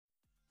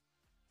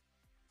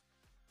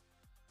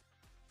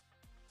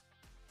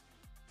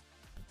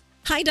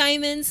Hi,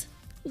 Diamonds.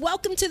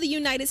 Welcome to the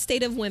United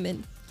State of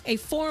Women, a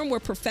forum where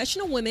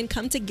professional women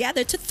come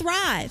together to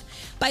thrive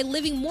by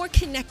living more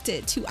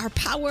connected to our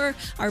power,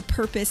 our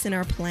purpose, and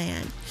our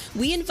plan.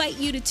 We invite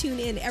you to tune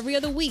in every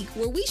other week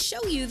where we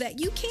show you that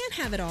you can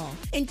have it all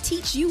and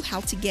teach you how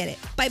to get it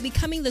by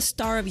becoming the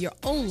star of your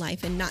own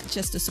life and not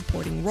just a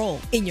supporting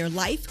role in your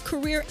life,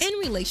 career, and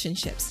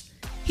relationships.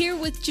 Here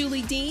with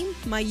Julie Dean,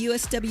 my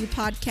USW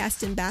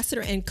podcast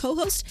ambassador and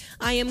co-host,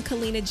 I am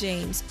Kalina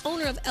James,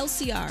 owner of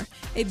LCR,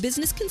 a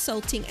business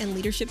consulting and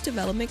leadership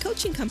development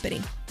coaching company.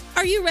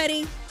 Are you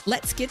ready?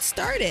 Let's get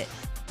started.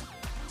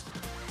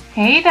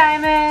 Hey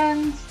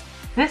Diamonds!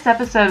 This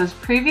episode was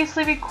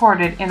previously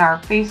recorded in our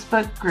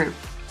Facebook group.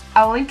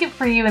 I'll link it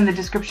for you in the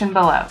description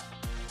below.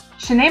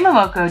 Shanae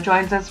Momoko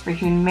joins us for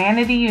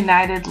Humanity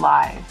United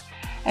Live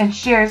and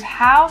shares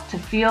how to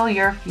feel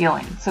your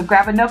feelings. So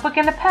grab a notebook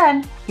and a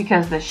pen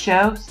because the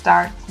show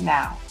starts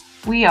now.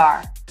 We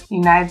are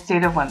United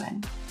State of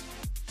Women.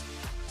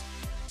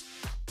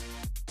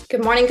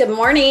 Good morning, good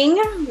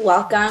morning.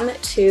 Welcome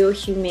to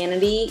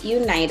Humanity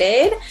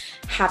United.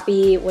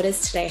 What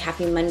is today?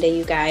 Happy Monday,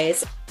 you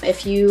guys.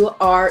 If you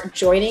are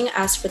joining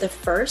us for the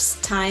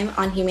first time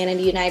on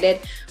Humanity United,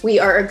 we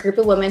are a group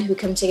of women who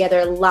come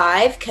together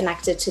live,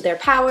 connected to their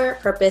power,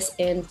 purpose,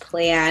 and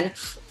plan.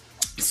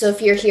 So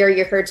if you're here,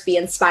 you're here to be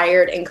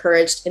inspired,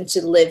 encouraged, and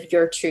to live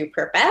your true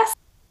purpose.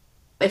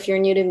 If you're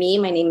new to me,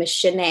 my name is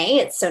Shanae.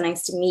 It's so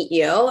nice to meet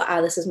you.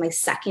 This is my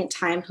second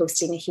time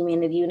hosting a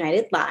Humanity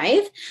United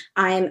Live.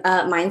 I'm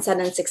a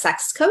mindset and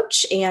success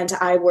coach, and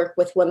I work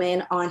with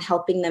women on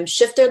helping them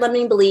shift their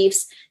limiting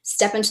beliefs,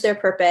 step into their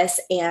purpose,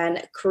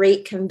 and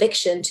create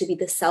conviction to be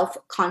the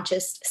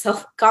self-conscious,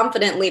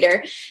 self-confident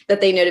leader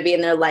that they know to be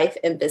in their life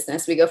and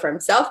business. We go from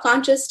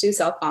self-conscious to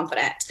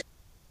self-confident.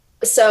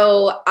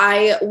 So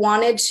I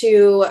wanted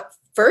to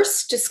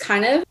first just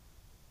kind of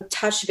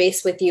touch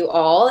base with you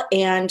all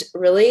and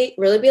really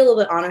be a little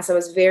bit honest. I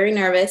was very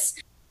nervous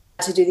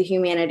to do the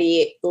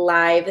Humanity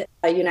Live,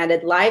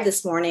 United Live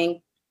this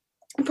morning,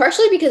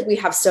 partially because we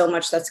have so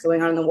much that's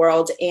going on in the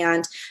world.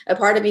 And a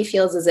part of me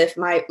feels as if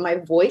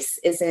my voice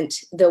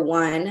isn't the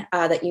one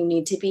that you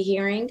need to be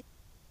hearing.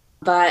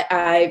 But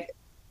I,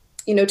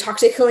 talked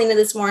to Kalina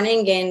this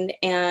morning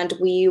and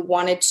we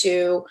wanted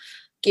to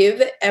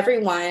give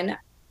everyone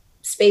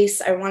space.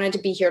 I wanted to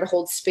be here to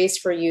hold space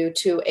for you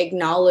to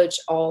acknowledge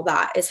all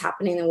that is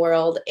happening in the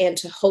world and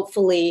to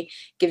hopefully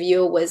give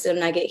you a wisdom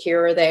nugget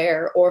here or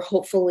there, or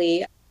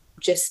hopefully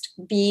just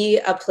be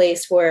a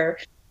place where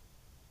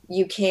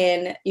you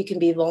can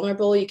be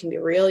vulnerable, you can be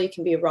real, you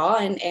can be raw,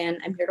 and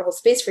I'm here to hold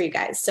space for you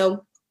guys.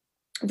 So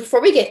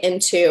before we get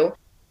into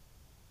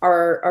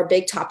our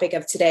big topic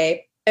of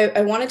today,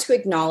 I wanted to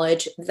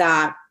acknowledge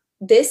that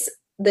this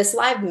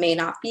live may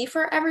not be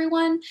for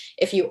everyone.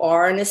 If you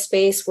are in a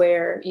space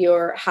where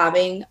you're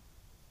having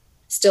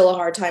still a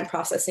hard time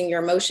processing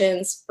your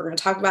emotions, we're going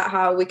to talk about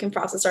how we can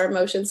process our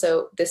emotions.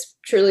 So this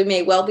truly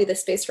may well be the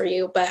space for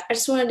you, but I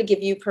just wanted to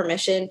give you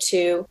permission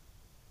to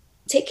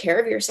take care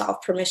of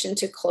yourself, permission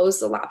to close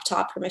the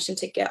laptop, permission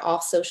to get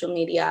off social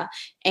media,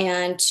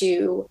 and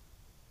to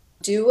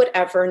do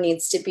whatever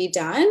needs to be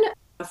done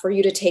for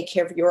you to take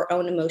care of your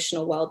own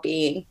emotional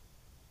well-being.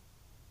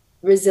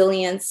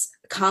 Resilience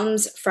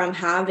comes from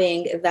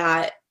having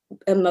that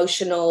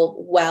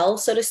emotional well,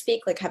 so to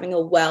speak, like having a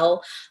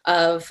well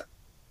of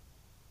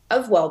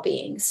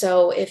well-being.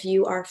 So if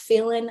you are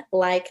feeling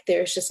like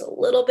there's just a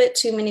little bit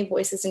too many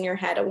voices in your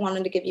head, I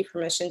wanted to give you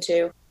permission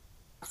to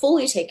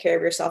fully take care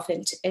of yourself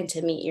and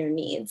to meet your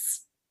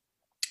needs.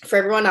 For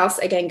everyone else,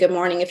 again, good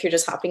morning. If you're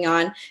just hopping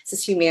on, this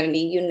is Humanity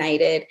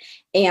United.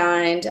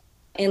 And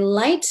in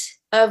light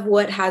of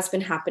what has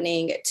been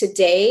happening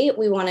today,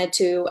 we wanted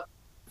to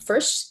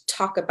first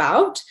talk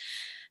about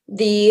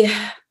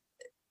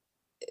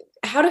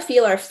how to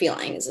feel our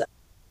feelings.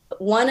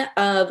 I'm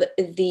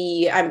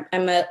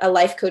a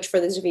life coach for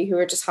those of you who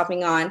are just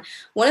hopping on.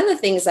 One of the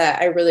things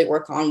that I really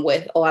work on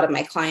with a lot of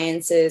my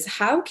clients is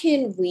how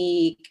can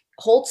we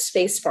hold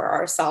space for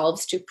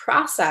ourselves to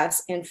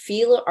process and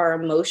feel our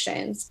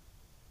emotions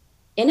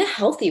in a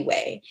healthy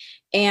way.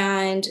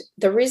 And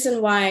the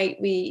reason why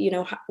we,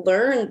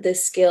 learn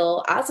this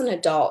skill as an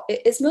adult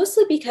is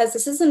mostly because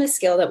this isn't a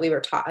skill that we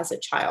were taught as a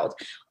child.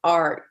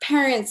 Our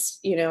parents,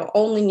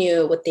 only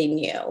knew what they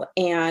knew.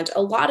 And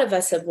a lot of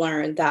us have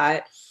learned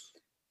that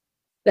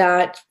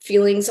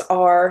feelings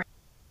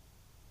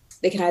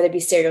they can either be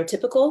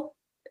stereotypical.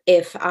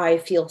 If I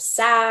feel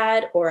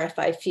sad or if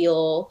I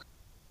feel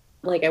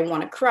like I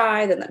want to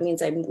cry, then that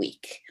means I'm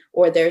weak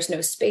or there's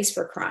no space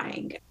for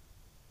crying.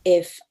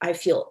 If I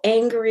feel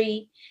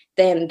angry,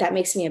 then that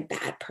makes me a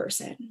bad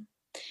person.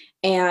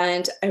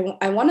 And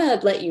I want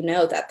to let you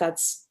know that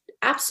that's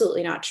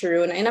absolutely not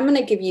true. And I'm going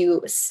to give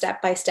you a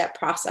step-by-step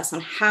process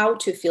on how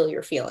to feel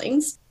your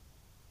feelings.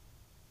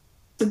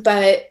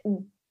 But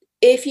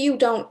if you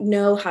don't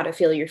know how to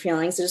feel your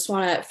feelings, I just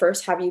want to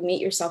first have you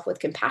meet yourself with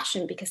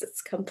compassion, because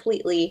it's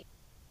completely,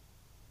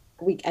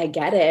 I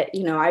get it.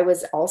 I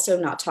was also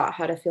not taught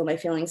how to feel my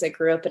feelings. I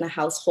grew up in a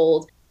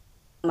household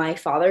My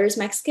father is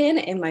Mexican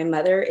and my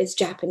mother is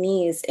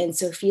Japanese. And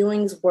so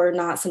feelings were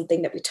not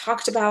something that we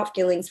talked about.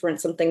 Feelings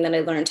weren't something that I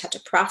learned how to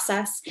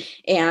process.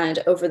 And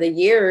over the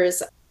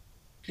years,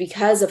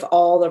 because of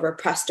all the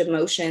repressed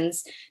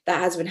emotions that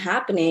has been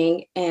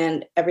happening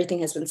and everything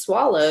has been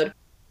swallowed,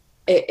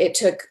 it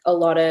took a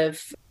lot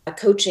of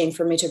coaching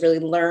for me to really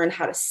learn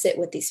how to sit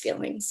with these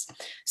feelings.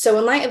 So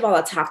in light of all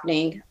that's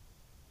happening,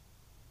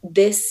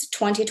 this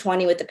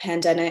 2020 with the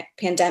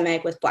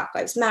pandemic, with Black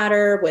Lives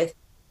Matter, with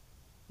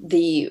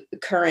the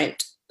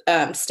current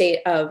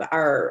state of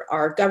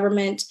our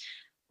government,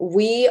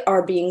 we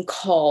are being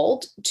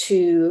called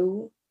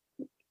to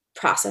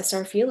process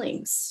our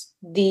feelings.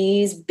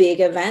 These big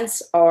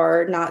events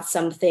are not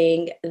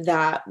something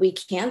that we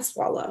can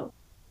swallow.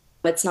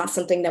 It's not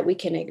something that we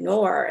can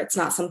ignore. It's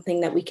not something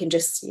that we can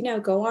just,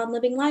 go on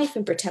living life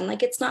and pretend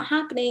like it's not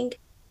happening,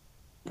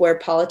 where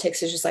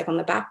politics is just like on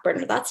the back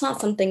burner. That's not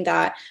something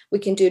that we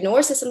can do, nor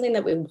is it something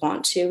that we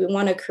want to. We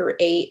want to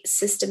create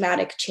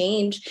systematic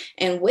change.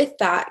 And with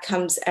that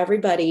comes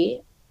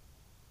everybody,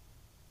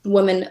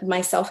 women,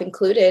 myself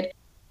included,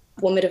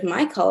 women of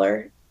my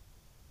color,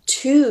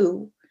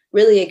 to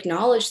really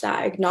acknowledge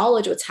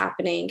what's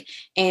happening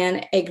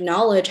and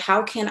acknowledge,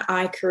 how can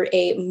I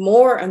create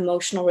more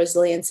emotional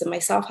resilience in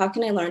myself? How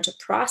can I learn to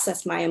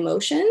process my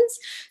emotions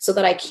so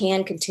that I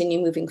can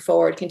continue moving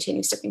forward,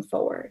 continue stepping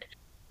forward?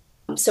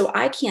 So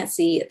I can't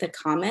see the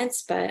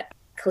comments, but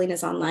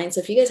Kalina's online.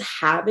 So if you guys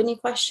have any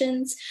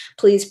questions,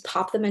 please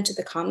pop them into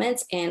the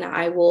comments and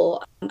I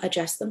will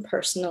address them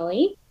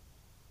personally.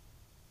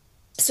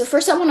 So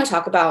first, I want to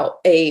talk about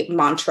a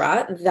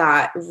mantra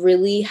that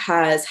really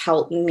has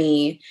helped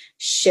me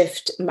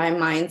shift my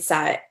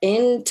mindset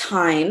in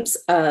times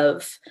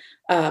of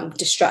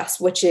distress,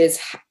 which is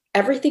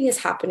everything is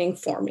happening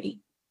for me.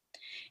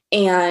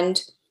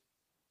 And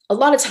a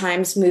lot of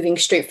times moving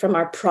straight from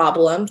our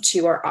problem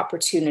to our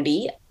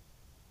opportunity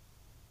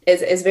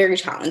is very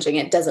challenging.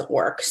 It doesn't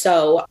work.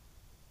 So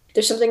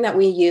there's something that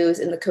we use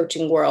in the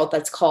coaching world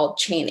that's called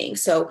chaining.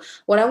 So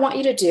what I want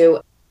you to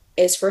do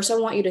is, first, I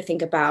want you to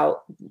think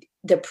about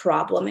the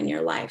problem in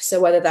your life. So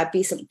whether that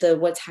be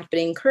what's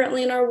happening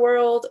currently in our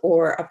world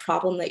or a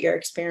problem that you're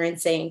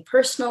experiencing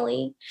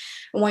personally,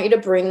 I want you to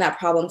bring that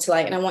problem to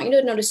light. And I want you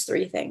to notice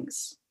three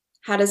things.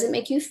 How does it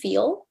make you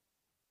feel?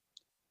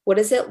 What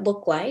does it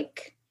look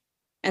like?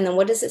 And then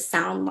what does it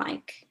sound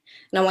like?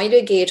 And I want you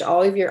to gauge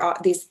all of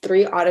these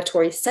three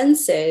auditory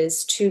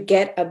senses to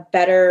get a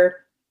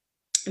better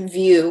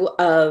view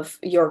of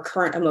your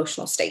current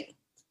emotional state.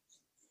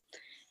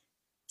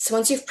 So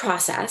once you've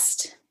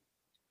processed,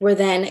 we're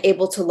then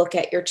able to look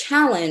at your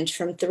challenge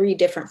from three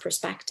different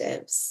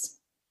perspectives.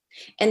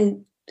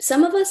 And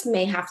some of us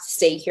may have to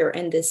stay here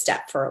in this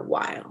step for a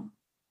while.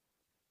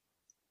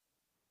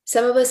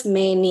 Some of us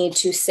may need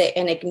to sit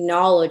and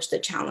acknowledge the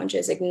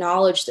challenges,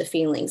 acknowledge the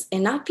feelings,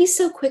 and not be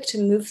so quick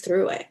to move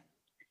through it.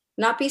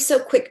 Not be so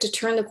quick to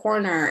turn the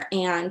corner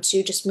and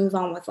to just move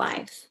on with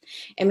life.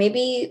 And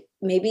maybe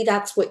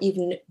that's what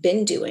you've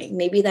been doing.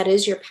 Maybe that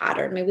is your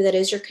pattern. Maybe that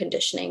is your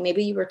conditioning.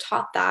 Maybe you were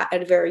taught that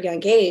at a very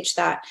young age,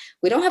 that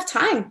we don't have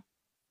time.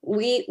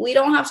 We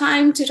don't have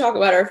time to talk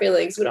about our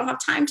feelings. We don't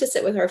have time to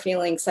sit with our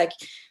feelings. Like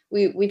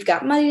we've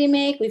got money to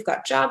make, we've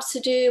got jobs to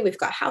do, we've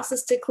got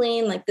houses to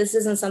clean. Like this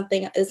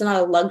it's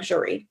not a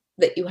luxury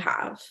that you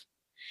have.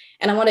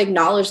 And I want to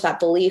acknowledge that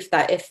belief,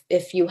 that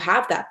if you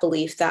have that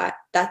belief,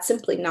 that's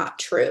simply not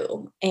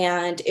true.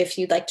 And if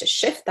you'd like to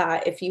shift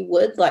that, if you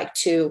would like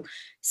to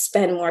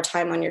spend more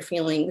time on your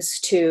feelings,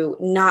 to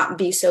not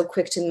be so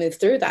quick to move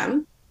through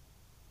them,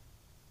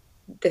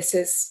 this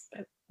is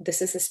the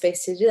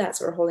space to do that.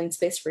 So we're holding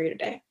space for you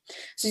today.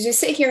 So as you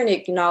sit here and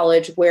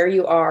acknowledge where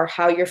you are,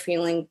 how you're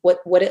feeling,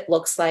 what it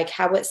looks like,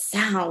 how it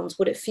sounds,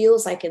 what it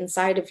feels like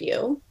inside of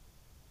you,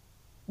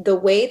 the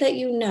way that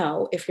you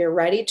know if you're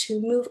ready to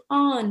move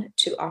on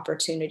to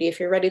opportunity, if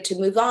you're ready to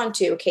move on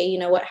to, okay, you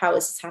know what, how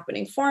is this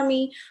happening for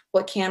me?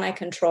 What can I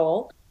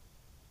control?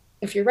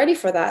 If you're ready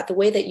for that, the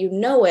way that you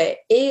know it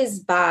is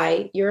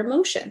by your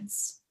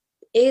emotions,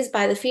 is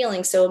by the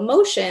feeling. So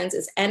emotions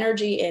is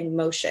energy in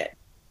motion.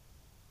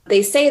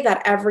 They say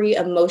that every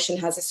emotion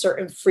has a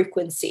certain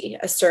frequency,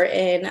 a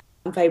certain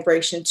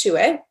vibration to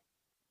it.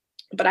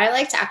 But I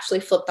like to actually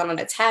flip that on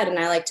its head. And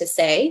I like to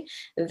say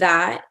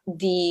that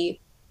the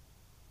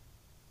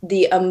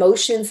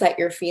emotions that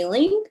you're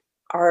feeling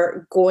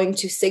are going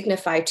to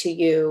signify to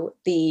you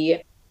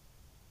the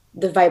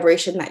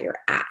vibration that you're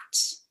at.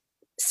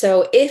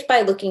 So if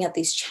by looking at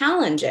these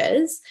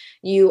challenges,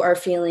 you are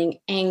feeling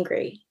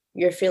angry,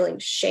 you're feeling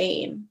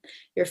shame,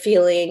 you're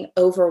feeling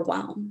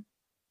overwhelmed,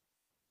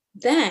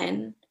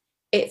 then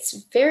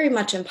it's very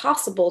much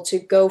impossible to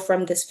go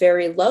from this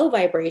very low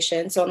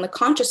vibration. So on the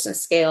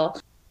consciousness scale,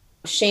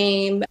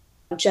 shame,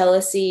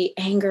 jealousy,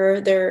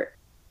 anger,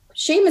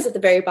 shame is at the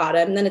very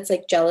bottom, then it's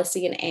like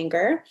jealousy and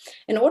anger.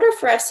 In order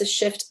for us to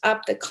shift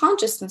up the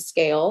consciousness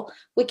scale,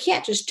 we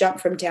can't just jump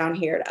from down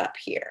here to up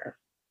here.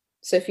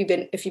 So if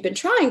you've been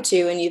trying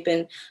to, and you've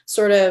been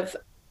sort of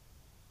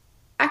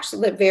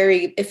actually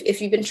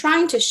if you've been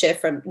trying to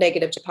shift from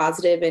negative to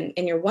positive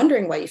and you're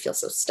wondering why you feel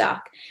so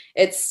stuck,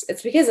 it's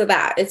because of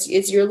that. It's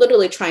you're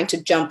literally trying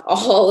to jump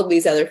all of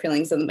these other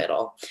feelings in the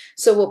middle.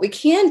 So what we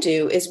can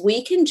do is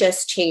we can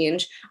just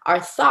change our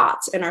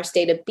thoughts and our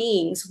state of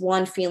beings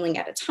one feeling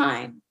at a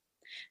time.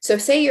 So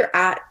say you're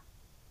at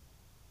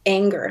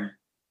anger.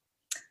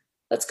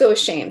 Let's go with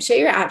shame. Say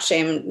you're at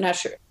shame. I'm not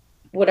sure,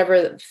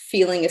 whatever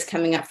feeling is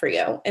coming up for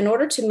you. In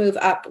order to move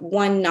up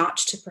one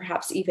notch to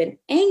perhaps even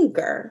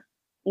anger,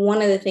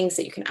 one of the things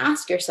that you can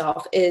ask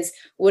yourself is,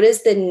 what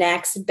is the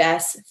next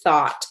best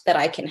thought that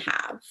I can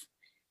have?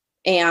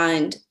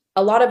 And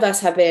a lot of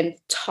us have been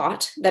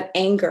taught that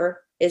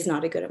anger is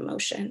not a good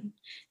emotion,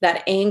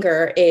 that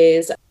anger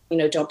is,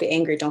 don't be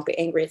angry, don't be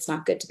angry. It's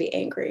not good to be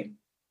angry.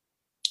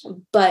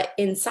 But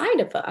inside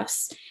of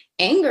us,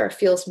 anger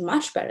feels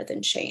much better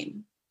than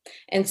shame.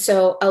 And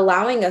so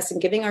allowing us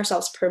and giving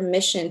ourselves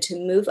permission to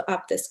move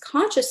up this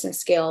consciousness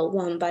scale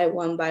one by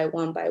one by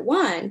one by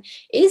one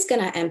is going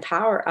to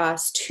empower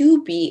us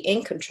to be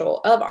in control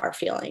of our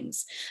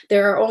feelings.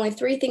 There are only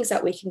 3 things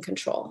that we can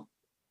control,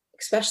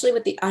 especially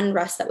with the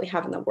unrest that we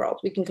have in the world.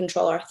 We can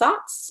control our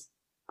thoughts,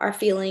 our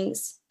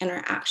feelings, and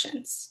our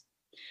actions.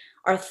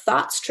 Our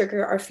thoughts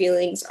trigger our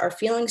feelings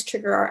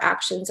trigger our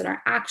actions, and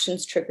our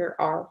actions trigger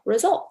our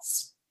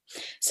results.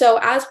 So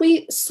as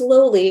we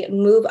slowly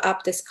move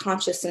up this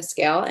consciousness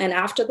scale, and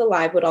after the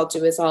live, what I'll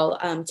do is I'll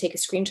take a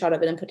screenshot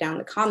of it and put down in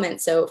the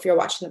comments. So if you're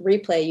watching the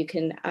replay, you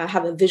can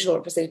have a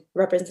visual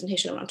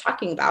representation of what I'm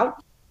talking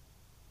about.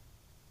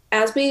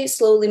 As we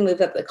slowly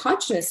move up the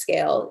consciousness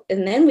scale,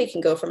 and then we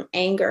can go from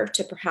anger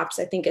to perhaps,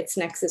 I think it's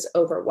next is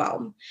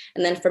overwhelm.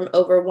 And then from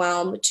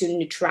overwhelm to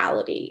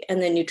neutrality,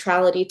 and then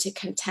neutrality to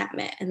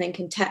contentment, and then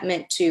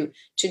contentment to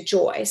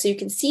joy. So you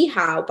can see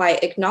how by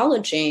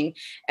acknowledging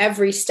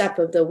every step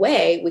of the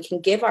way, we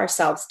can give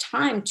ourselves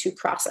time to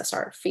process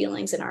our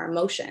feelings and our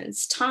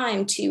emotions,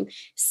 time to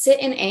sit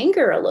in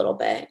anger a little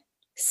bit,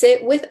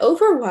 sit with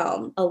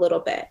overwhelm a little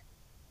bit.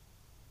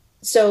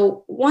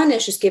 So one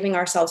is just giving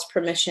ourselves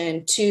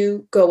permission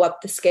to go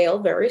up the scale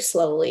very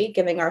slowly,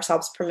 giving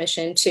ourselves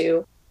permission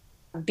to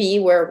be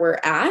where we're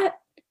at,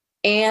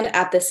 and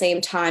at the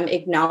same time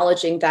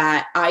acknowledging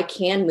that I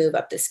can move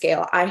up the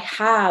scale. I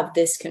have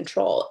this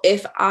control.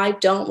 If I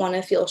don't want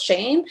to feel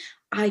shame,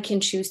 I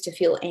can choose to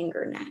feel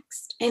anger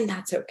next, and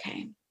that's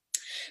okay.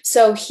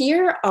 So is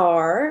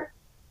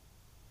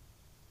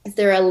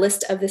there a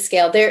list of the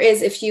scale? There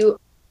is,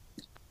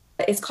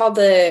 it's called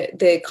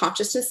the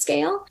consciousness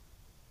scale.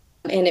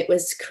 And it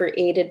was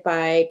created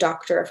by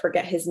Dr. I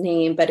forget his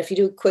name, but if you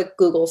do a quick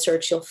Google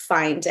search, you'll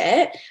find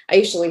it. I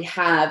usually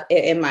have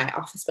it in my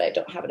office, but I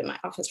don't have it in my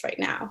office right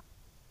now.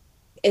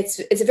 It's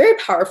a very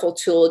powerful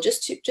tool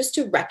just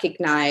to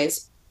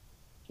recognize,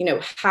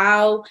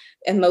 how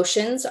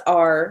emotions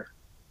are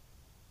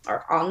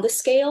on the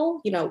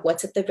scale,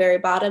 what's at the very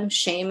bottom,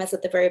 shame is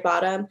at the very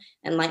bottom,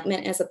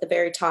 enlightenment is at the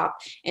very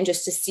top, and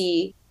just to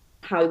see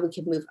how we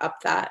can move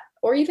up that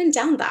or even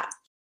down that.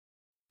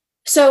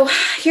 So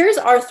here's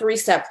our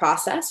 3-step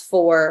process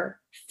for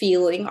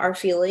feeling our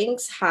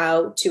feelings,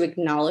 how to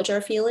acknowledge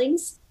our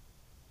feelings.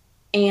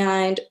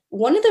 And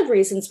one of the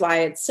reasons why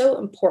it's so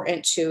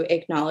important to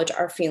acknowledge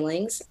our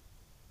feelings,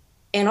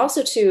 and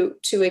also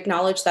to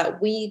acknowledge that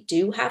we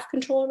do have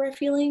control of our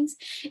feelings,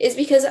 is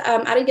because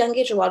at a young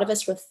age, a lot of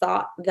us were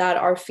thought that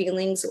our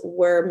feelings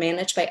were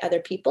managed by other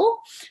people.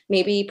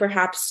 Maybe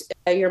perhaps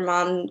your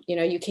mom,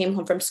 you came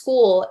home from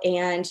school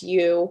and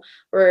you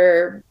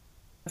were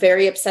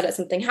very upset at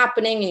something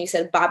happening and you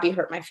said, Bobby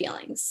hurt my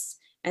feelings.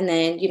 And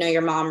then,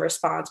 your mom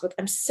responds with,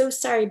 I'm so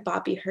sorry,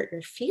 Bobby hurt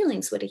your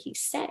feelings. What did he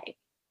say?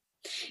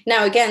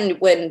 Now, again,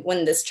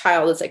 when this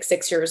child is like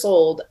 6 years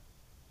old,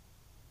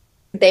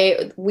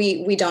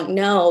 we don't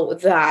know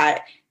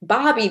that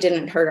Bobby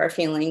didn't hurt our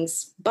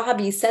feelings.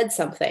 Bobby said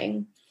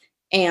something.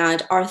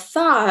 And our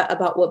thought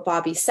about what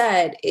Bobby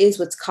said is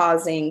what's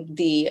causing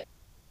the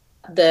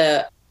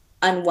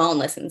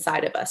unwellness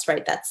inside of us,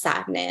 right? That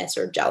sadness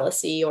or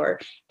jealousy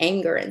or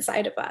anger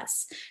inside of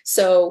us.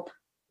 So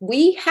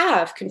we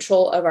have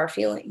control of our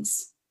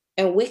feelings,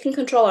 and we can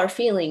control our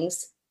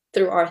feelings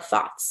through our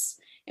thoughts,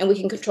 and we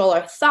can control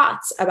our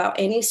thoughts about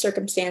any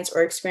circumstance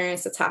or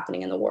experience that's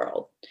happening in the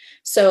world.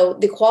 So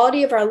the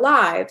quality of our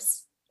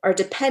lives are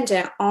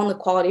dependent on the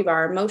quality of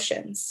our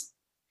emotions.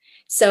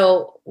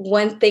 So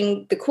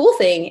the cool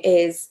thing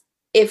is,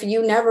 if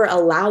you never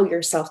allow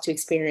yourself to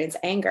experience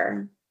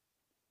anger,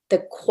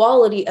 the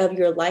quality of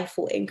your life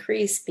will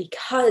increase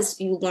because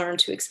you learn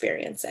to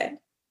experience it.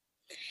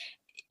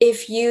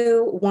 If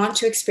you want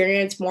to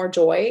experience more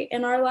joy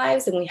in our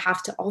lives, then we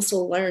have to also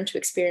learn to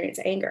experience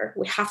anger.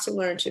 We have to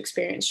learn to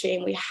experience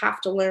shame. We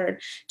have to learn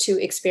to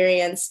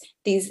experience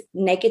these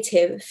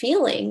negative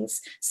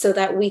feelings so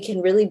that we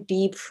can really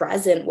be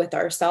present with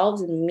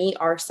ourselves and meet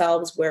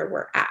ourselves where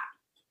we're at.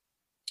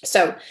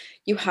 So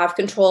you have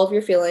control of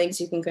your feelings.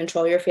 You can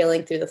control your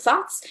feeling through the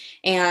thoughts,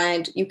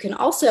 and you can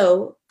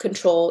also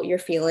control your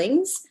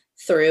feelings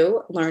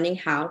through learning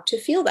how to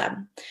feel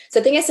them. So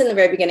I think I said in the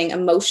very beginning,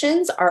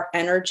 emotions are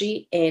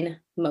energy in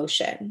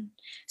motion.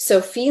 So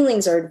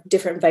feelings are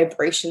different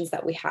vibrations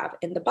that we have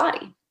in the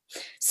body.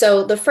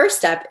 So the first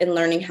step in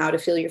learning how to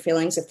feel your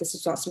feelings, if this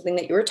is not something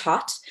that you were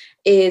taught,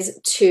 is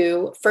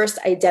to first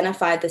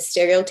identify the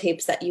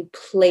stereotypes that you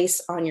place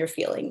on your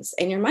feelings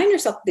and remind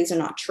yourself that these are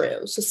not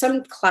true. So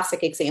some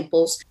classic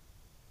examples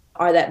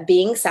are that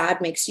being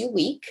sad makes you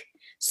weak.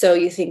 So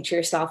you think to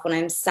yourself, when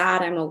I'm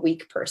sad, I'm a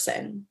weak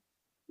person.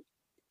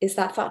 Is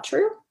that thought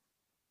true?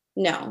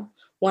 No.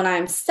 When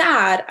I'm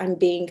sad, I'm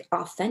being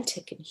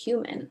authentic and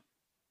human.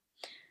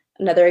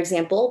 Another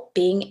example,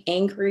 being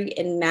angry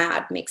and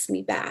mad makes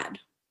me bad.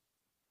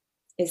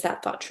 Is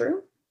that thought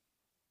true?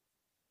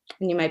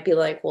 And you might be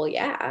like, well,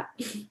 yeah.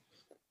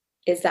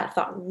 Is that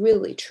thought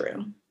really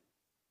true?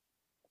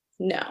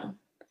 No.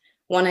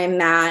 When I'm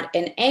mad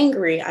and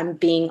angry, I'm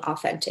being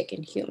authentic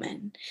and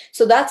human.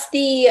 So that's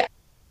the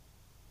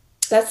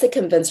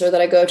convincer that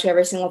I go to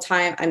every single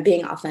time. I'm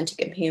being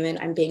authentic and human.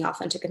 I'm being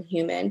authentic and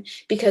human.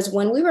 Because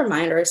when we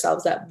remind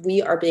ourselves that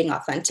we are being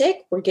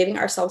authentic, we're giving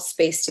ourselves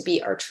space to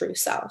be our true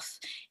self.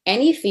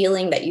 Any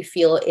feeling that you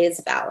feel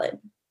is valid.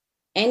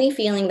 Any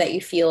feeling that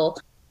you feel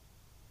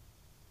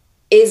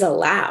is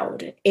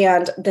allowed.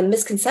 And the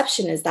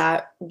misconception is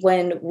that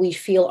when we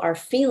feel our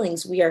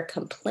feelings, we are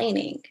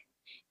complaining.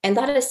 And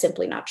that is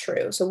simply not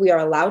true. So we are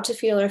allowed to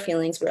feel our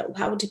feelings. We're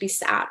allowed to be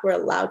sad. We're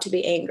allowed to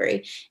be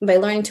angry. And by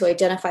learning to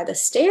identify the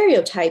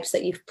stereotypes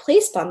that you've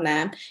placed on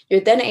them, you're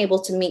then able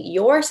to meet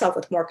yourself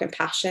with more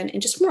compassion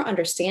and just more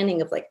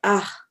understanding of like,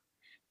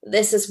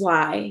 this is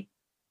why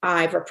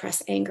I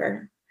repress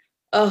anger.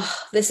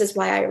 This is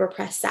why I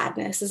repress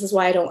sadness. This is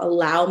why I don't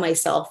allow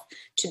myself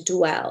to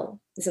dwell,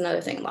 is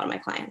another thing a lot of my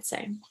clients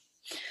say.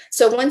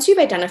 So once you've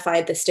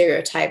identified the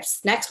stereotypes,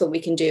 next what we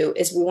can do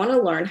is we want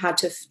to learn how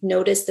to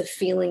notice the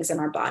feelings in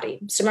our body.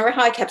 So remember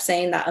how I kept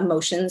saying that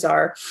emotions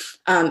are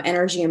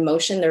energy in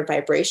motion, they're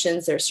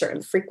vibrations, there's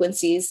certain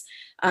frequencies.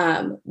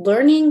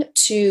 Learning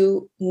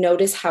to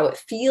notice how it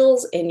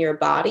feels in your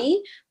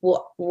body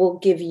will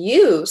give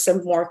you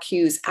some more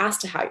cues as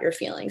to how you're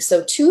feeling.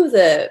 So two of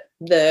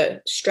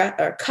the stress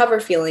or cover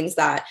feelings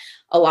that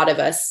a lot of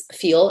us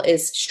feel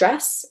is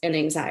stress and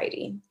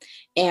anxiety.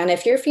 And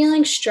if you're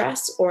feeling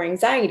stress or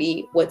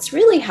anxiety, what's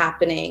really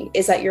happening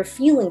is that you're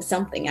feeling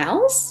something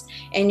else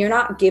and you're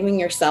not giving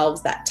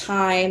yourselves that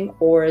time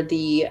or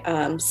the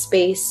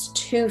space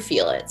to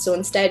feel it. So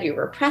instead you're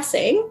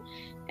repressing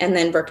and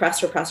then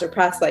repress,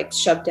 like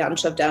shove down.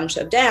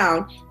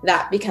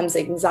 That becomes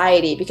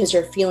anxiety because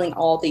you're feeling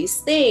all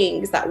these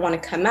things that want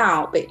to come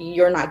out, but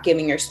you're not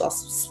giving yourself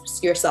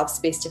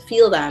space to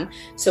feel them.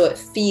 So it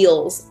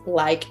feels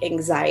like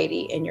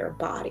anxiety in your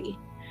body.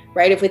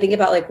 Right? If we think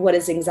about like, what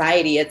is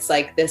anxiety? It's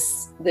like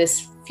this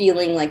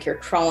feeling like you're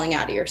crawling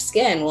out of your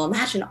skin. Well,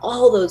 imagine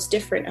all those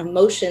different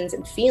emotions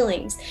and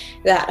feelings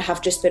that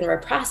have just been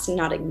repressed and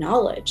not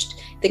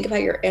acknowledged. Think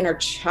about your inner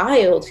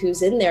child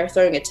who's in there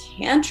throwing a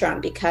tantrum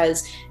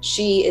because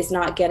she is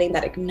not getting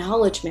that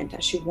acknowledgement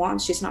that she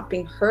wants. She's not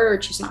being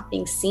heard. She's not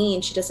being seen.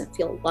 She doesn't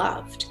feel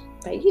loved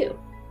by you.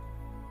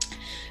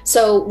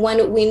 So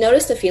when we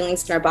notice the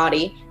feelings in our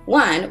body,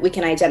 one, we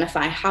can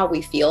identify how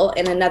we feel.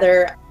 And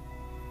another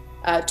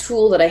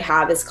tool that I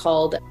have is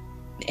called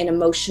the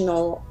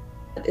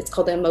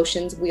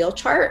emotions wheel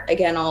chart.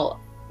 Again,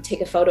 I'll take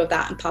a photo of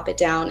that and pop it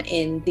down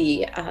in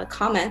the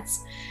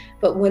comments.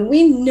 But when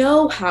we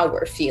know how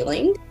we're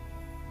feeling,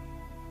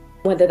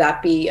 whether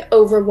that be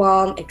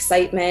overwhelm,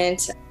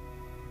 excitement,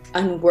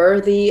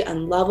 unworthy,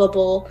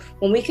 unlovable,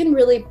 when we can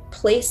really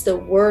place the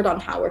word on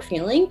how we're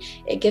feeling,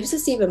 it gives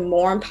us even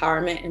more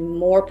empowerment and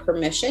more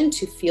permission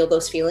to feel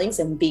those feelings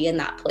and be in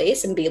that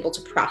place and be able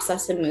to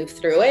process and move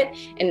through it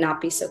and not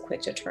be so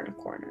quick to turn a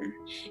corner.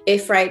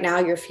 If right now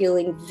you're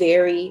feeling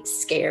very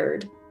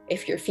scared,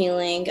 if you're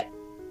feeling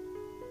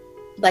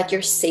like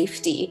your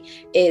safety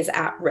is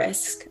at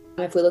risk,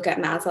 if we look at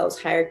Maslow's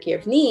hierarchy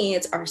of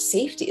needs, our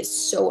safety is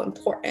so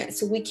important.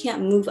 So we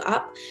can't move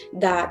up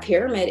that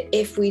pyramid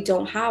if we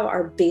don't have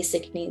our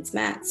basic needs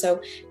met.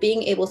 So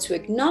being able to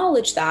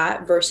acknowledge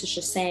that versus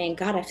just saying,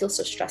 God, I feel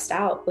so stressed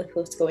out with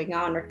what's going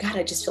on, or God,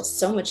 I just feel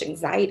so much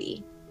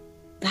anxiety.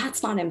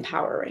 That's not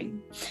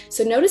empowering.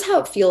 So notice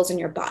how it feels in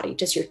your body.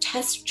 Does your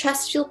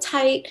chest feel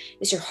tight?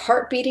 Is your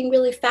heart beating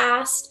really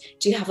fast?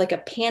 Do you have like a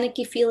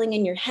panicky feeling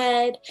in your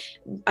head?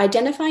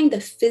 Identifying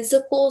the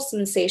physical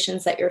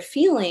sensations that you're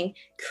feeling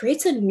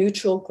creates a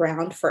neutral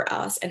ground for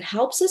us and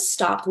helps us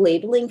stop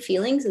labeling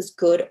feelings as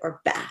good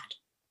or bad.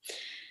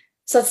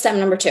 So that's step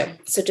number 2.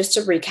 So just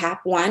to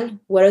recap,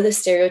 1, what are the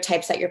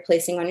stereotypes that you're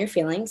placing on your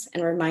feelings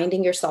and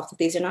reminding yourself that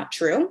these are not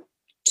true?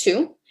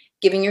 2,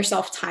 giving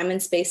yourself time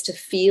and space to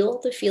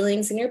feel the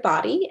feelings in your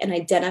body and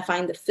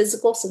identifying the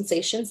physical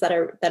sensations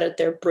that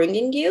they're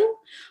bringing you.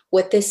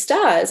 What this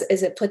does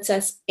is it puts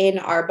us in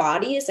our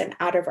bodies and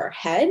out of our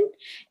head,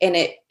 and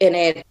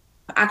it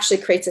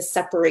actually creates a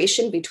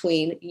separation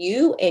between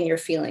you and your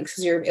feelings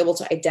because you're able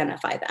to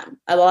identify them.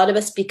 A lot of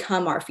us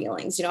become our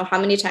feelings. You know,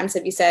 how many times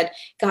have you said,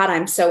 God,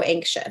 I'm so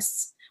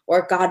anxious,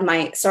 or God,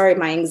 my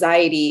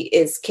anxiety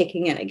is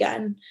kicking in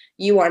again?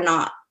 You are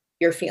not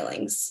your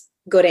feelings,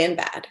 good and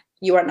bad.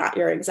 You are not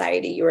your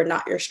anxiety. You are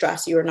not your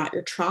stress. You are not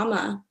your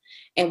trauma.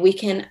 And we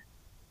can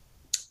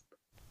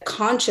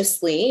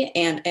consciously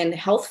and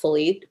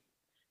healthfully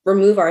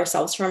remove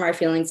ourselves from our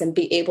feelings and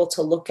be able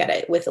to look at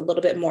it with a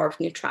little bit more of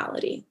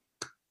neutrality.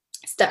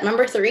 Step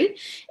number 3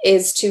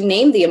 is to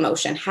name the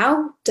emotion.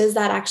 How does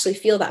that actually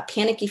feel? That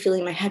panicky feeling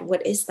in my head,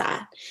 what is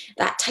that?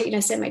 That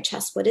tightness in my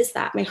chest, what is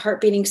that? My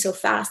heart beating so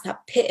fast,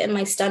 that pit in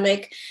my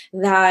stomach,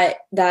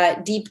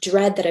 that deep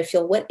dread that I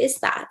feel, what is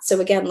that? So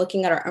again,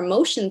 looking at our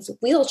emotions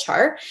wheel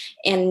chart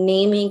and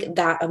naming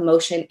that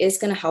emotion is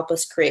going to help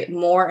us create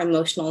more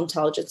emotional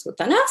intelligence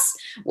within us,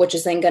 which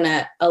is then going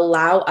to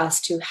allow us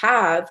to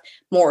have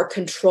more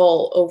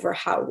control over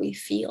how we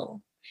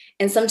feel.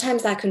 And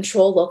sometimes that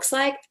control looks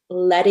like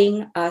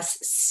letting us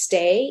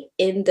stay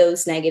in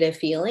those negative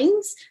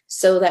feelings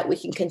so that we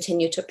can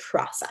continue to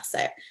process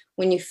it.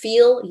 When you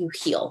feel, you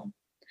heal.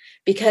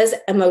 Because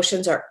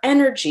emotions are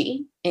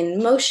energy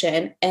in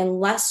motion,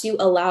 unless you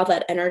allow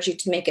that energy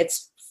to make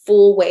its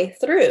full way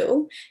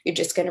through, you're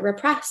just going to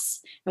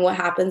repress. And what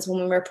happens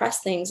when we repress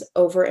things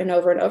over and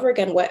over and over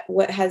again?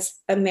 What has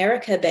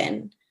America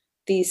been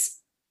these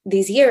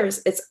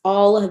years? It's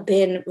all have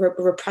been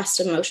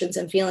repressed emotions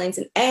and feelings,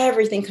 and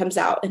everything comes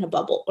out in a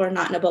bubble, or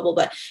not in a bubble,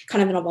 but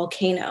kind of in a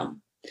volcano.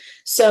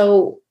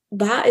 So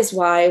that is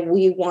why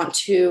we want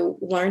to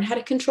learn how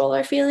to control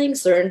our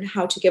feelings, learn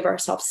how to give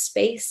ourselves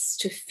space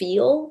to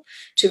feel,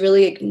 to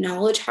really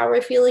acknowledge how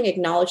we're feeling,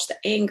 acknowledge the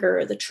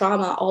anger, the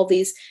trauma, all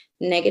these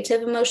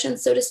negative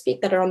emotions, so to speak,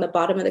 that are on the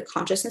bottom of the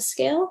consciousness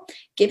scale,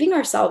 giving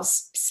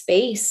ourselves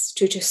space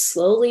to just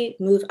slowly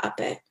move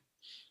up it.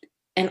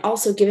 And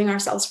also giving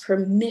ourselves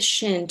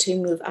permission to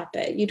move up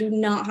it. You do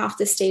not have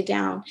to stay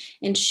down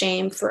in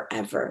shame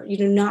forever. You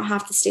do not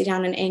have to stay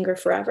down in anger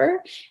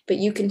forever, but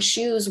you can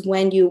choose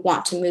when you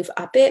want to move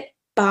up it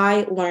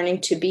by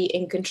learning to be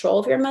in control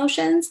of your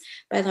emotions,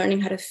 by learning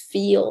how to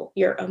feel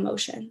your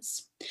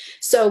emotions.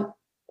 So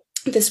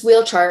this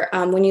wheel chart,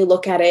 when you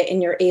look at it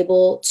and you're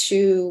able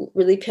to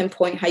really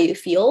pinpoint how you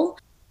feel,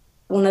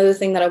 one other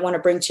thing that I want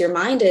to bring to your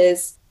mind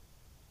is,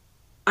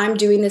 I'm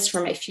doing this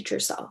for my future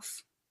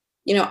self.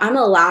 I'm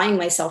allowing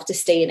myself to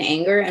stay in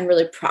anger and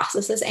really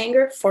process this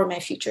anger for my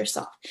future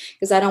self,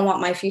 because I don't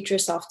want my future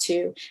self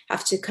to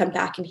have to come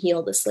back and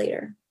heal this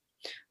later.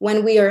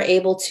 When we are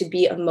able to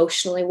be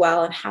emotionally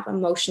well and have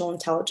emotional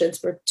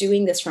intelligence, we're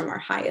doing this from our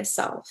highest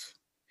self.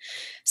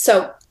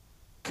 So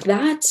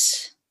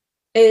that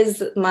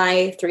is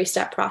my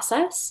 3-step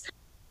process.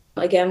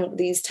 Again,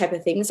 these type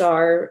of things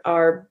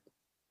are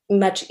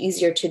much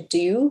easier to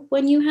do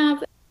when you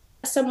have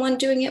someone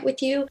doing it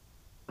with you,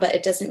 but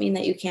it doesn't mean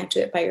that you can't do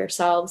it by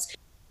yourselves.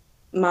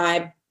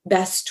 My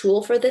best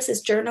tool for this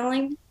is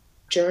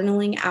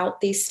journaling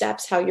out these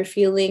steps, how you're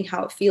feeling,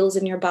 how it feels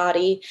in your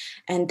body,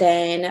 and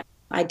then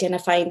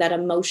identifying that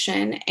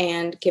emotion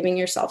and giving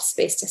yourself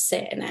space to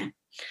sit in it.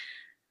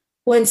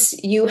 Once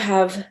you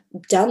have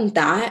done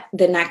that,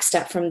 the next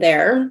step from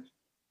there,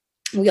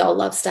 we all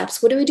love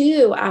steps. What do we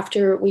do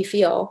after we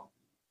feel?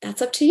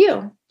 That's up to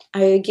you.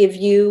 I give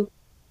you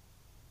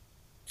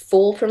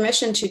full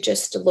permission to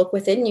just look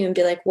within you and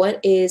be like, what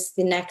is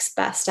the next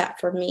best step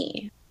for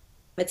me?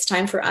 It's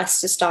time for us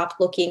to stop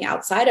looking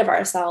outside of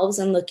ourselves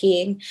and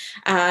looking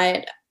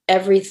at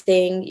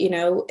everything,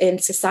 in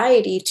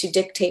society to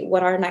dictate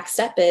what our next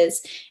step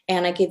is.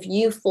 And I give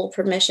you full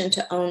permission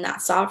to own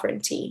that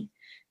sovereignty,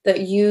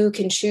 that you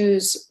can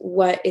choose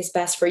what is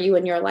best for you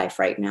in your life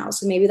right now.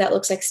 So maybe that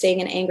looks like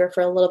staying in anger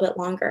for a little bit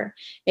longer.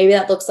 Maybe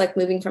that looks like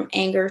moving from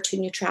anger to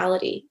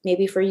neutrality.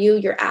 Maybe for you,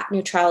 you're at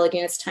neutrality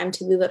and it's time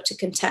to move up to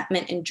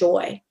contentment and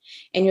joy.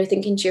 And you're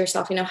thinking to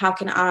yourself, how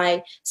can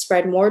I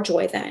spread more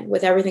joy then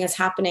with everything that's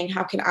happening?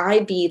 How can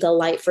I be the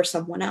light for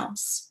someone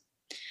else?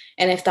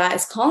 And if that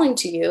is calling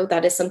to you,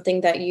 that is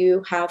something that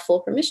you have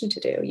full permission to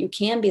do. You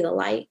can be the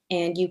light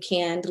and you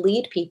can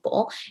lead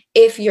people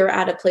if you're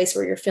at a place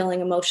where you're feeling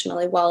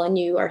emotionally well and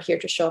you are here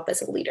to show up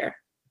as a leader.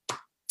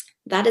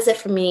 That is it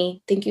for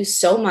me. Thank you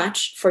so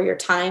much for your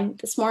time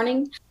this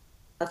morning.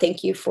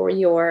 Thank you for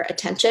your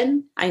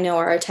attention. I know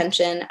our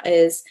attention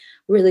is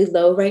really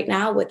low right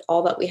now with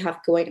all that we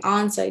have going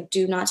on, so I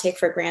do not take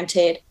for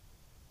granted.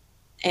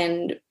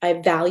 And I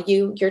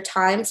value your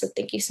time. So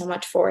thank you so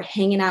much for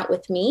hanging out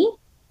with me.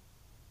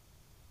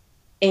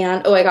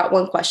 And, I got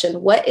one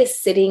question. What is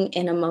sitting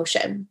in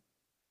emotion?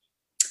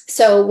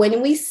 So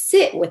when we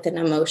sit with an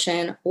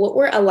emotion, what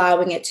we're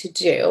allowing it to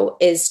do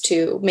is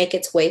to make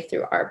its way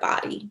through our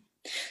body.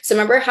 So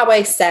remember how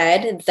I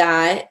said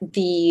that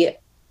the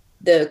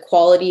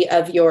quality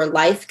of your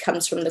life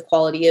comes from the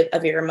quality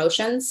of your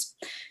emotions?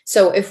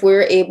 So if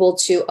we're able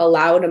to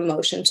allow an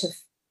emotion to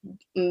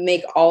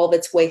make all of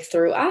its way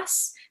through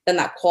us, then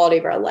that quality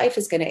of our life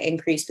is going to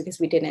increase because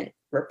we didn't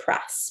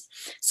repress.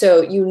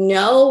 So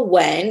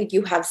when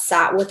you have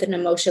sat with an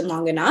emotion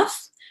long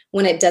enough,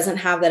 when it doesn't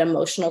have that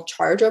emotional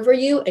charge over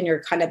you and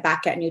you're kind of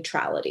back at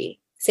neutrality.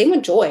 Same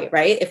with joy,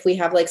 right? If we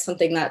have like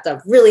something that's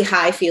a really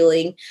high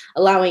feeling,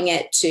 allowing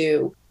it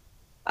to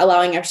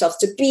allowing ourselves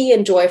to be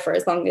in joy for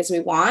as long as we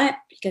want,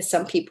 because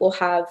some people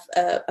have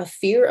a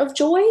fear of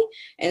joy.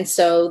 And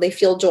so they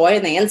feel joy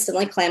and they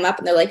instantly clam up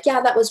and they're like,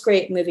 yeah, that was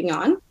great, moving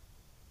on.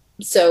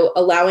 So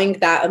allowing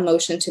that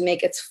emotion to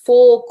make its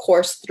full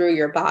course through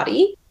your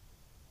body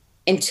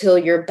until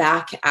you're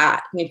back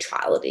at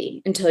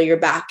neutrality, until you're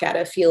back at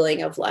a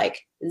feeling of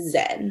like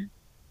zen.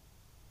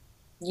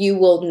 You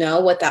will know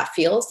what that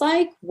feels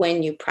like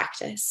when you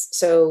practice.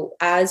 So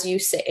as you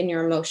sit in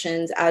your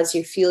emotions, as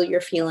you feel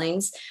your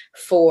feelings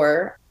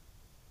for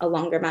a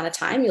longer amount of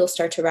time, you'll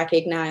start to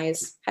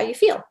recognize how you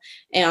feel.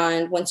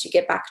 And once you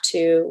get back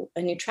to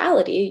a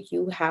neutrality,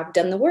 you have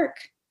done the work.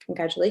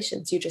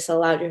 Congratulations. You just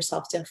allowed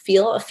yourself to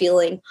feel a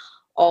feeling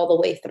all the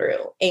way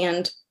through.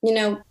 And, you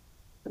know,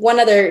 one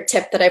other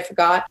tip that I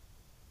forgot,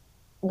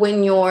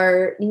 when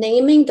you're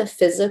naming the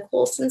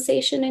physical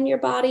sensation in your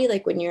body,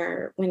 like when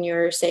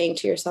you're saying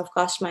to yourself,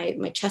 gosh, my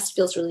chest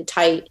feels really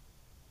tight,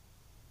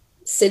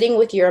 sitting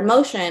with your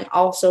emotion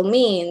also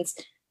means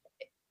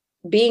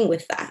being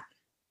with that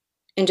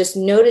and just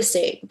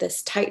noticing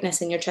this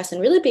tightness in your chest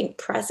and really being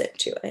present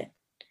to it.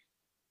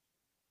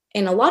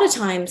 And a lot of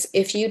times,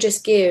 if you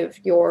just give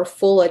your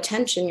full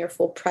attention, your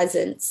full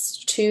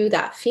presence to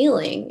that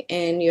feeling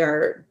and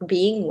you're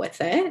being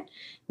with it,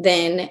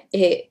 then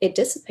it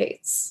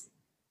dissipates.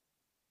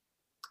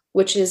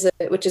 Which is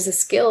a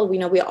skill we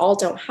know we all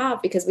don't have,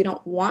 because we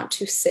don't want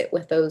to sit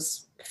with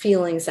those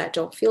feelings that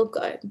don't feel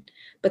good.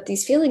 But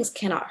these feelings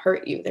cannot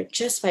hurt you. They're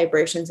just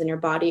vibrations in your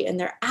body, and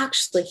they're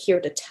actually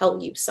here to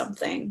tell you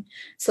something.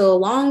 So the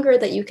longer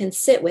that you can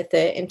sit with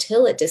it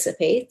until it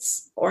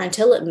dissipates or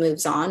until it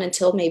moves on,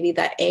 until maybe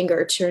that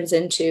anger turns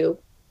into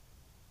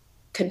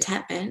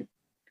contentment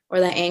or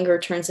that anger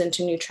turns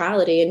into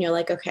neutrality, and you're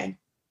like, okay,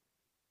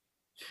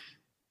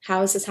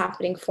 how is this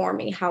happening for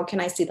me? How can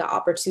I see the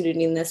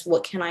opportunity in this?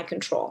 What can I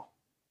control?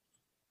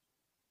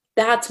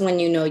 That's when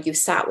you know you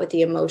sat with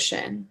the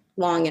emotion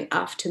long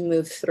enough to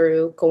move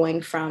through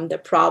going from the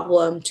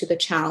problem to the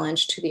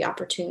challenge to the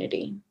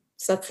opportunity.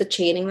 So that's the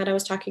chaining that I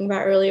was talking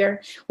about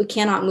earlier. We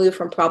cannot move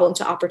from problem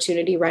to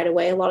opportunity right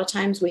away. A lot of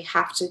times we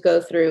have to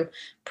go through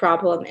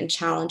problem and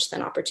challenge,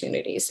 then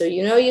opportunity. So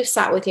you know you've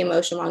sat with the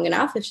emotion long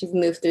enough if you've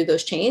moved through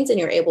those chains, and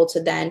you're able to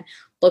then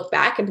look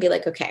back and be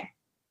like, okay,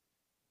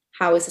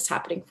 how is this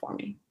happening for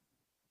me?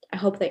 I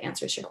hope that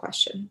answers your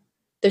question.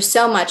 There's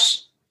so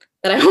much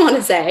that I want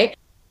to say.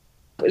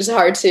 It's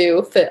hard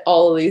to fit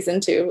all of these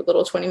into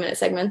little 20-minute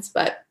segments.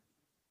 But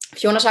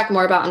if you want to talk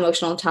more about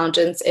emotional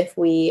intelligence,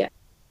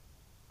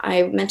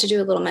 I meant to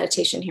do a little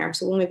meditation here.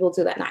 So maybe we'll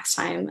do that next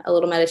time, a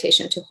little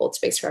meditation to hold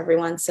space for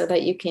everyone so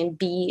that you can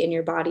be in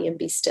your body and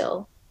be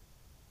still.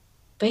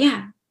 But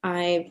yeah,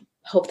 I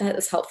hope that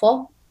is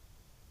helpful.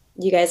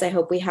 You guys, I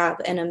hope we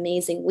have an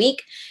amazing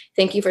week.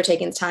 Thank you for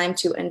taking the time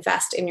to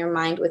invest in your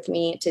mind with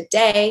me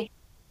today.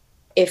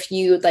 If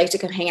you'd like to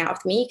come hang out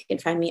with me, you can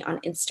find me on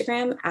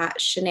Instagram at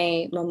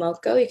Shanae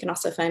Momoko. You can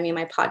also find me on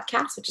my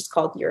podcast, which is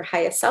called Your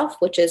Highest Self,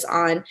 which is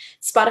on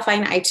Spotify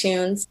and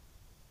iTunes.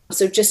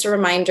 So just a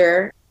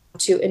reminder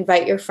to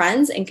invite your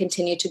friends and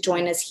continue to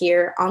join us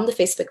here on the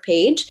Facebook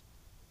page.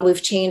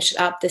 We've changed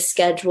up the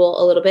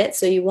schedule a little bit,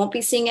 so you won't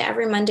be seeing it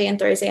every Monday and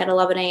Thursday at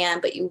 11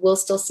 a.m., but you will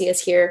still see us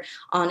here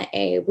on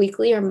a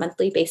weekly or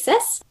monthly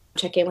basis.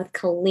 Check in with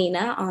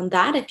Kalina on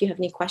that if you have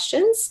any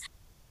questions.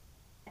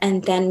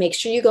 And then make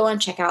sure you go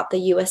and check out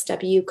the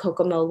USW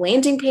Kokomo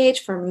landing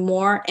page for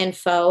more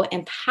info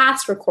and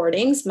past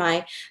recordings.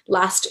 My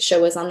last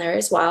show is on there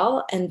as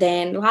well. And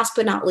then last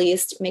but not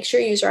least, make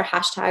sure you use our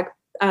hashtag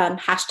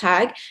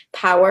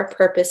Power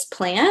Purpose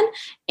Plan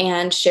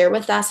and share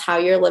with us how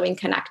you're living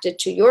connected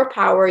to your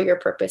power, your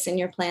purpose, and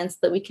your plans so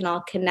that we can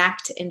all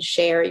connect and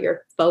share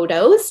your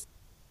photos.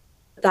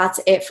 That's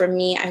it from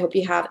me. I hope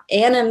you have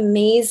an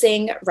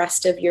amazing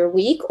rest of your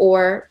week,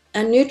 or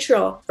a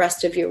neutral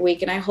rest of your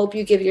week. And I hope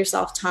you give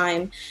yourself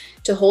time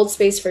to hold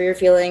space for your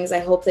feelings. I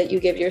hope that you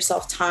give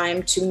yourself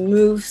time to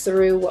move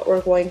through what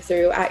we're going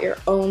through at your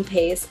own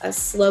pace, as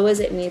slow as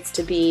it needs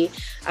to be,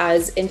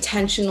 as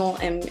intentional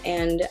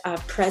and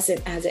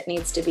present as it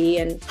needs to be.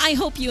 And I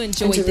hope you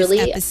enjoyed this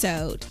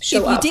episode. Show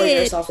if you up did, for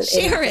yourself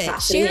share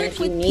it. Share it. If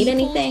you need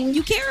anything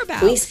you care about,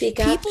 please speak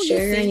up, people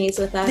share your needs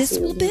with us. This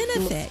will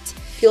benefit.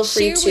 Feel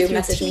free Share to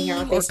message me here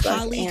on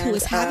Facebook. Or who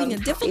is having a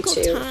difficult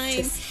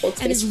time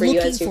and is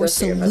looking for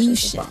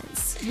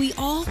solutions. We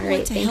all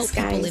want to help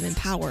people live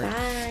empowered,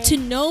 to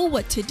know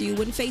what to do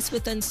when faced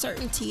with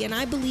uncertainty. And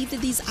I believe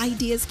that these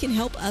ideas can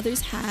help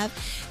others have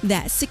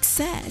that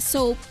success.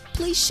 So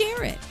please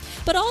share it.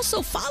 But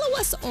also follow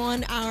us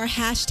on our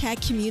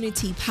hashtag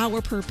community,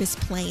 Power Purpose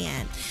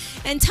Plan.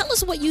 And tell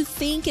us what you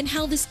think and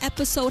how this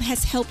episode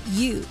has helped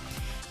you.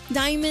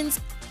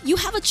 Diamonds, you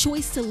have a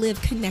choice to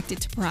live connected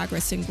to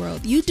progress and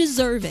growth. You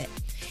deserve it,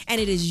 and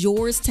it is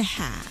yours to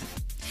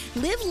have.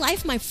 Live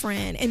life, my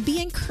friend, and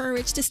be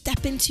encouraged to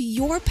step into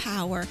your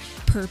power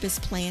purpose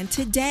plan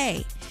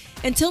today.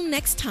 Until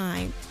next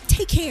time,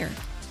 take care.